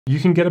You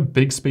can get a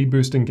big speed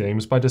boost in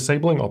games by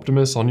disabling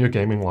Optimus on your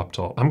gaming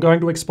laptop. I'm going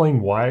to explain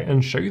why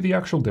and show you the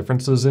actual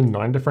differences in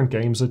 9 different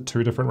games at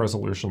 2 different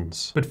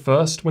resolutions. But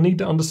first, we need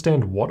to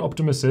understand what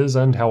Optimus is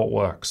and how it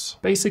works.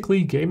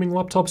 Basically, gaming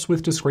laptops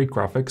with discrete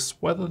graphics,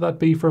 whether that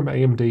be from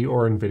AMD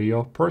or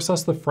Nvidia,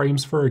 process the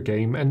frames for a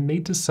game and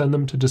need to send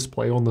them to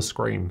display on the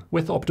screen.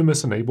 With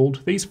Optimus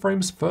enabled, these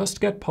frames first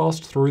get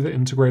passed through the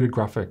integrated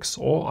graphics,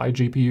 or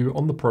iGPU,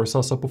 on the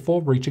processor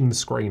before reaching the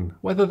screen,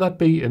 whether that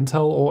be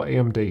Intel or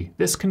AMD.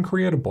 This can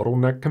create a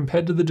bottleneck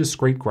compared to the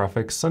discrete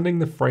graphics sending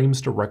the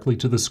frames directly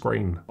to the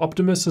screen.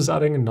 Optimus is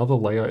adding another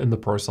layer in the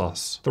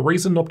process. The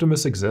reason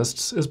Optimus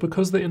exists is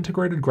because the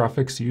integrated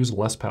graphics use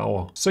less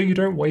power, so you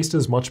don't waste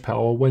as much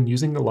power when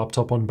using the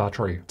laptop on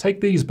battery.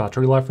 Take these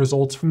battery life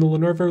results from the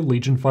Lenovo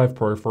Legion 5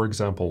 Pro for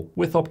example.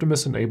 With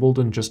Optimus enabled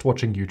and just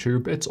watching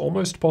YouTube, it's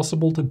almost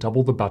possible to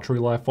double the battery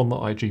life on the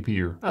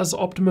iGPU, as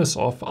Optimus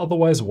off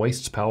otherwise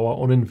wastes power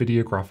on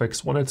Nvidia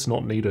graphics when it's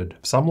not needed.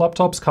 Some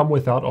laptops come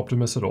without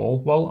Optimus at all,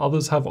 while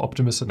others have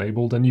Optimus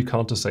enabled and you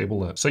can't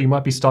disable it, so you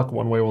might be stuck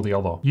one way or the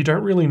other. You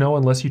don't really know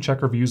unless you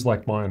check reviews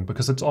like mine,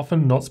 because it's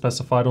often not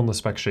specified on the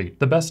spec sheet.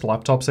 The best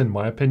laptops, in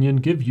my opinion,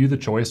 give you the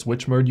choice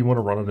which mode you want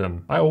to run it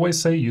in. I always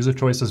say user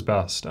choice is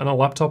best, and a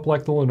laptop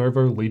like the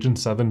Lenovo Legion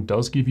 7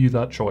 does give you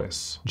that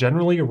choice.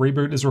 Generally, a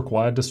reboot is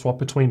required to swap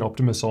between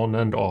Optimus on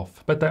and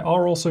off, but there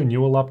are also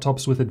newer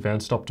laptops with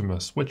advanced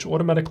Optimus, which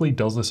automatically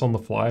does this on the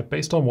fly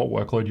based on what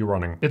workload you're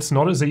running. It's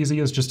not as easy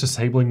as just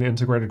disabling the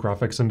integrated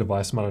graphics in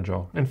Device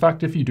Manager. In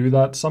fact, if you do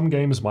that, some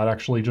games might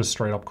actually just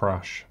straight up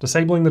crash.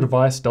 Disabling the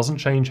device doesn't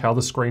change how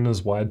the screen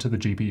is wired to the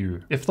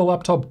GPU. If the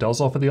laptop does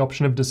offer the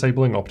option of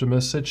disabling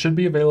Optimus, it should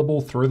be available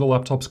through the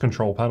laptop's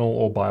control panel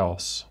or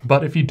BIOS.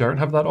 But if you don't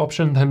have that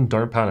option, then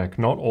don't panic,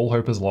 not all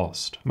hope is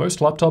lost. Most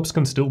laptops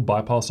can still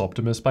bypass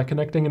Optimus by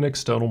connecting an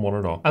external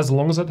monitor, as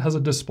long as it has a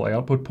display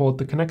output port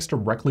that connects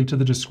directly to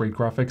the discrete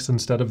graphics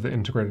instead of the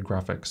integrated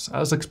graphics,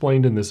 as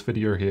explained in this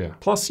video here.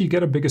 Plus, you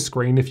get a bigger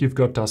screen if you've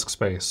got desk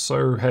space,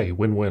 so hey,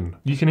 win-win.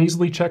 You can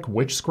easily check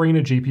which screen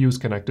a GPU is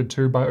connected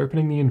to by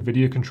opening the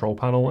NVIDIA control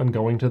panel and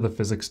going to the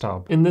Physics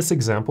tab. In this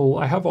example,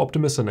 I have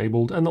Optimus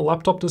enabled and the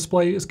laptop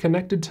display is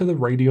connected to the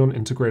Radeon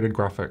integrated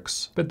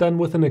graphics. But then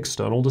with an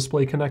external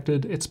display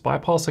connected, it's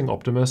bypassing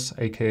Optimus,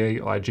 aka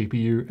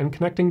iGPU, and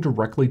connecting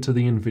directly to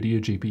the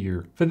NVIDIA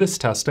GPU. For this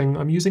testing,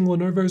 I'm using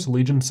Lenovo's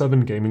Legion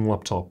 7 gaming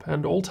laptop,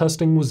 and all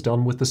testing was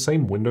done with the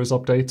same Windows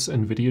updates,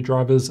 NVIDIA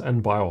drivers,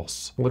 and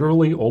BIOS.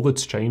 Literally all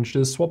that's changed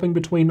is swapping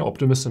between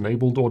Optimus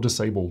enabled or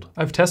disabled.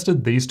 I've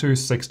tested these two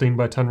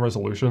 16:10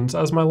 resolutions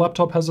as my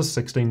laptop has a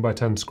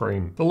 16:10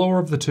 screen. The lower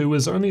of the two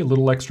is only a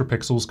little extra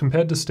pixels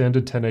compared to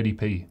standard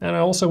 1080p, and I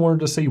also wanted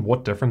to see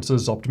what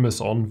differences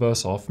Optimus on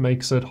versus off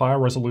makes at higher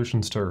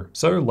resolutions too.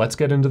 So let's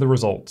get into the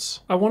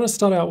results. I want to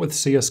start out with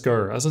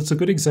CSGO, as it's a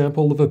good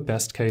example of a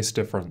best case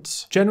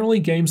difference. Generally,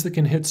 games that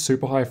can hit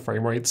super high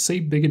frame rates see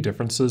bigger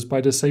differences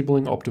by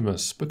disabling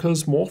Optimus,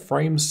 because more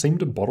frames seem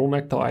to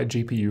bottleneck the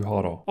iGPU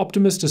harder.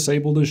 Optimus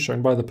disabled is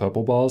shown by the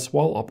purple bars,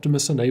 while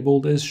Optimus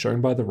enabled is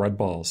shown by the red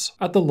bars.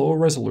 At the lower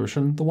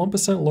resolution, the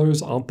 1%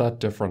 lows aren't that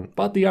different,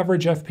 but the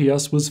average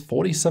FPS was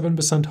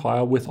 47%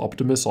 higher with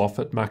Optimus off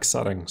at max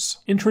settings.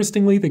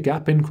 Interestingly, the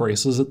gap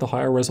increases at the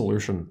higher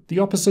resolution, the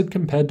opposite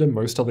compared to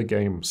most other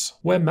games,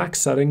 where max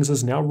settings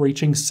is now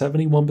reaching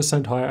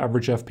 71% higher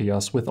average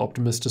FPS with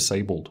Optimus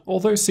disabled.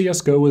 Although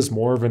CSGO is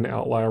more of an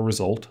outlier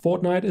result,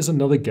 Fortnite is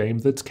another game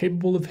that's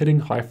capable of hitting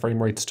high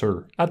frame rates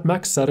too. At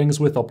max settings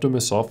with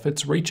Optimus off,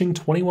 it's reaching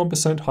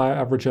 21% higher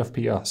average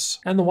FPS,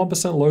 and the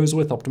 1% lows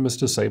with Optimus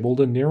disabled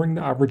are nearing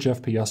the average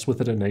FPS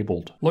with it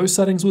enabled. Low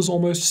settings was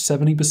almost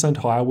 70%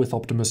 higher with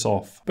Optimus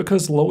off,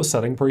 because lower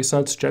setting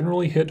presets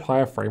generally hit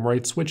higher frame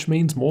rates, which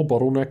means more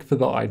bottleneck for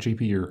the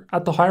iGPU.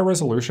 At the higher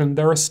resolution,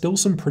 there are still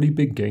some pretty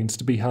big gains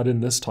to be had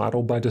in this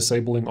title by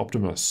disabling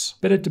Optimus,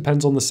 but it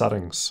depends on the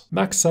settings.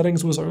 Max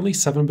settings was only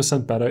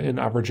 7% better in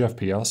average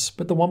FPS,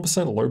 but the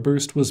 1% low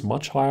boost was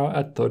much higher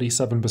at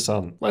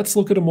 37%. Let's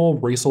look at a more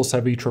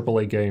resource-heavy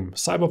AAA game,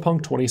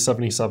 Cyberpunk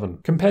 2077.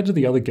 Compared to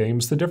the other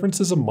games, the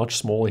differences are much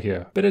smaller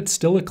here, but it's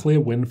still a clear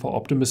win for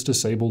Optimus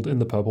disabled in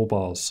the purple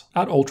bars.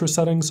 At ultra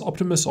settings,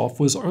 Optimus off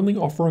was only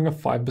offering a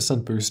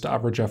 5% boost to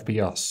average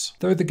FPS,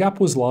 though the gap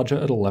was larger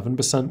at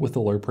 11% with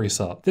the low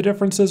preset. The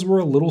differences were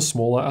a little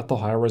smaller at the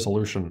higher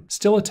resolution,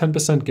 still a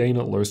 10% gain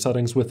at low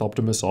settings with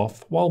Optimus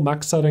off, while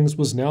max settings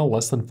was now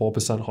less than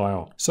 4%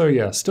 higher. So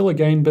yeah, still a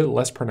gain but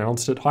less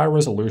pronounced at higher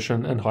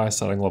resolution and higher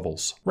setting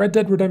levels. Red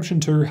Dead Redemption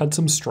 2 had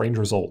some strange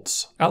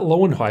results. At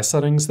low and high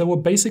settings, there were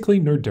basically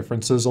no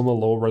differences on the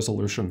lower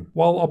resolution,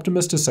 while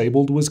Optimus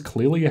disabled was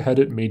clearly ahead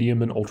at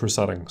medium and ultra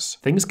settings.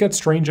 Things get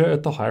stranger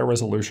at the higher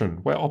resolution,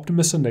 where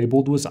Optimus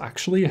enabled was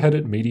actually ahead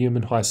at medium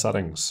and high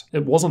settings.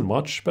 It wasn't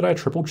much, but I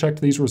triple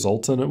checked these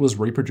results and it was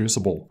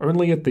reproducible.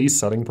 Only at these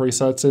setting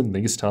presets in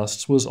these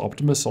tests was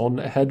Optimus on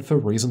ahead for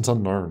reasons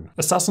unknown.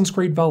 Assassin's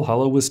Creed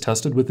Valhalla was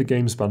tested with the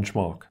game's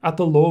benchmark. At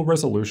the lower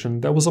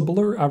resolution, there was a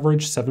below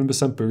average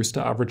 7% boost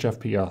to average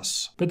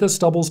FPS, but this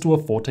doubles to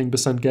a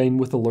 14% gain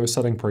with the low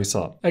setting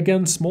preset.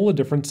 Again, smaller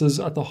differences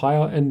at the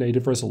higher and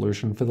native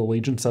resolution for the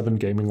Legion 7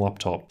 gaming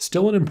laptop.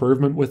 Still an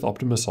improvement with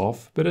Optimus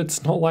off, but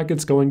it's not like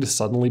it's going to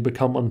suddenly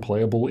become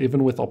unplayable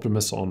even with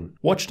Optimus on.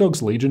 Watch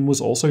Dogs Legion was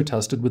also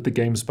tested with the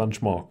game's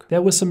benchmark.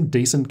 There were some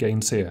decent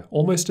gains here,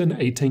 almost an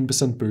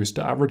 18% boost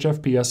to average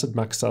FPS at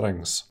max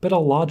settings, but a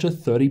larger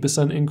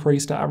 30%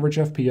 increase to average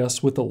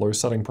FPS with the low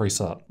setting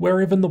preset,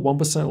 where even the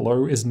 1%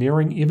 low is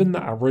nearing even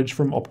the average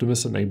from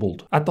Optimus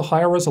enabled. At the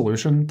higher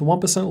resolution, the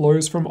 1%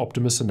 lows from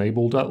Optimus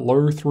enabled at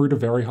low through to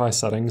very high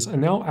settings are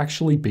now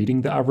actually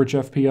beating the average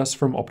FPS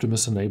from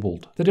Optimus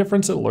enabled. The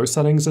difference at low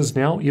settings is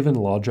now even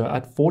larger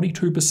at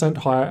 42%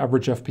 higher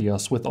average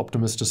FPS with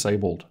Optimus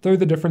disabled, though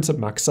the difference at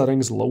max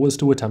settings lowers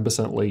to a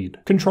 10% lead.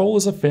 Control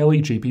is a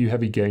fairly GPU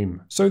heavy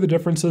game, so the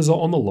differences are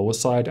on the lower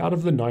side out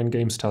of the 9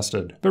 games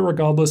tested, but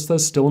regardless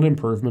there's still an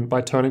improvement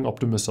by turning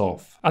Optimus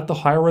off. At the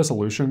higher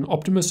resolution,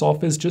 Optimus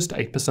off is just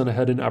 8%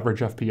 ahead in average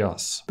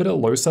FPS, but at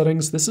low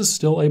settings this is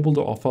still able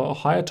to offer a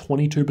higher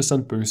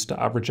 22% boost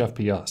to average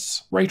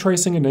FPS. Ray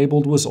tracing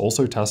enabled was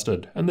also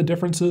tested, and the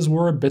differences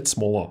were a bit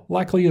smaller,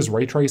 likely as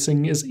ray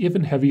tracing is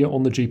even heavier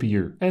on the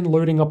GPU, and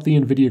loading up the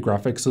Nvidia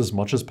graphics as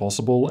much as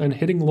possible and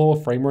hitting lower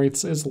frame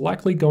rates is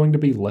likely going to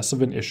be less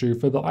of an issue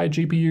for the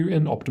iGPU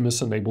in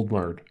Optimus enabled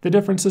mode. The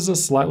differences are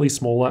slightly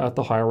smaller at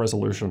the higher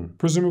resolution,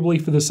 presumably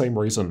for the same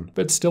reason,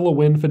 but still a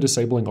win for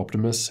disabling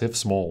Optimus if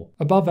small.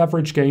 Above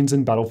average gains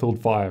in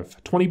Battlefield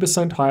 5,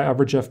 20% higher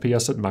average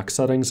FPS at max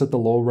settings at the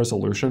lower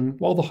resolution,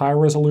 while the higher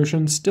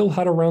resolution still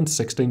had around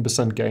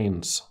 16%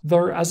 gains.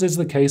 Though, as is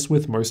the case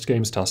with most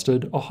games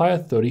tested, a higher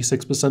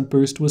 36%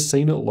 boost was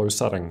seen at low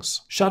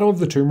settings. Shadow of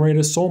the Tomb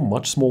Raider saw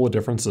much smaller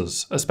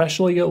differences,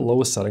 especially at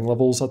lower setting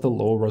levels at the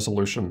lower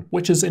resolution,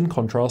 which is in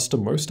contrast to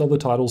most other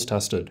titles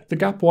tested. The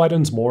gap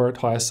widens more at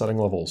higher setting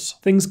levels.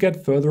 Things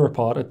get further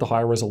apart at the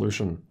higher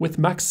resolution, with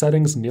max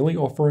settings nearly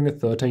offering a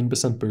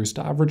 13% boost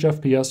to average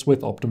FPS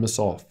with Optimus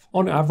off.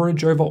 On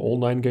average, over all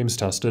 9 games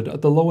tested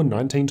at the lower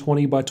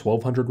 1920 by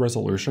 1200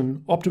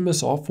 resolution,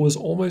 Optimus off was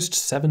almost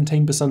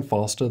 17%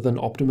 faster than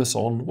Optimus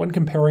on when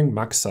comparing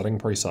max setting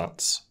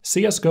presets.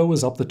 CSGO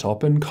is up the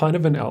top and kind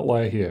of an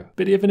outlier here,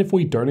 but even if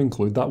we don't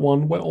include that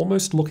one, we're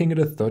almost looking at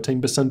a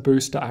 13%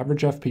 boost to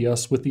average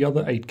FPS with the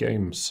other 8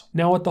 games.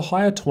 Now at the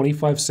higher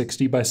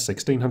 2560 by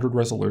 1600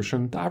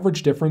 resolution, the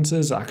average difference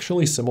is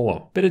actually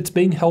similar, but it's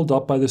being held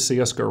up by the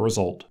CSGO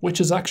result, which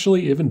is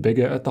actually even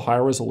bigger at the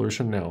higher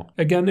resolution now.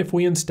 Again, if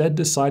we instead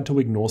decide to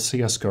ignore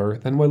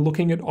CSGO, then we're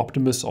looking at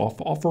Optimus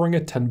off offering a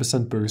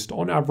 10% boost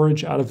on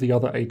average out of the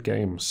other 8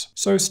 games.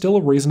 So still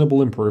a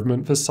reasonable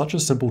improvement for such a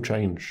simple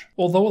change.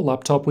 Although a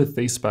laptop with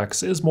these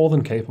specs is more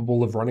than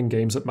capable of running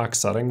games at max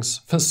settings,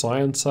 for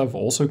science I've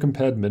also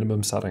compared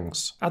minimum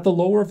settings. At the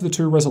lower of the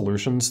 2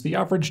 resolutions, the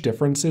average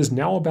difference is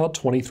now about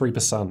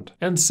 23%,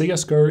 and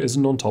CSGO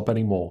isn't on top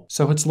anymore,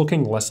 so it's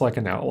looking less like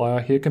an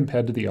outlier here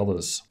compared to the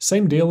others.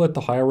 Same deal at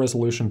the higher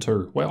resolution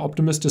too, where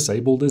Optimus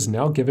disabled is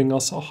now giving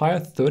us a higher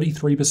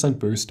 33%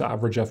 boost to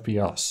average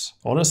FPS.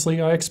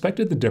 Honestly, I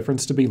expected the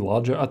difference to be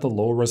larger at the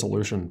lower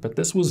resolution, but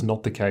this was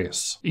not the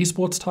case.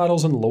 Esports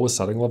titles and lower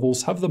setting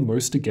levels have the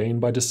most to gain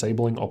by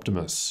disabling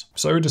Optimus.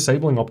 So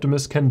disabling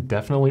Optimus can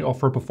definitely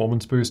offer a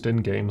performance boost in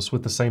games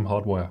with the same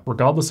hardware,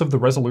 regardless of the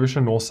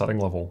resolution or setting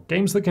level.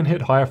 Games that can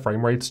hit higher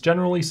frame rates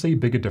generally see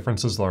bigger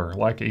differences though,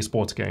 like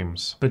esports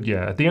games. But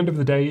yeah, at the end of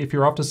the day, if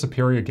you're after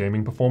superior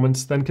gaming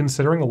performance, then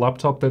considering a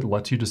laptop that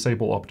lets you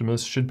disable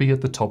Optimus should be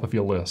at the top of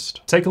your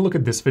list. Take a look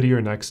at this video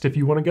next if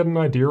you want to get an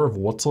idea of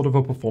what sort of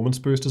a performance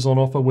boost is on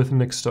offer with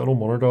an external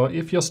monitor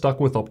if you're stuck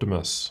with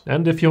Optimus.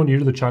 And if you're new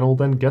to the channel,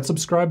 then get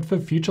subscribed for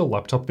future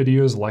laptop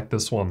videos like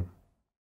this one.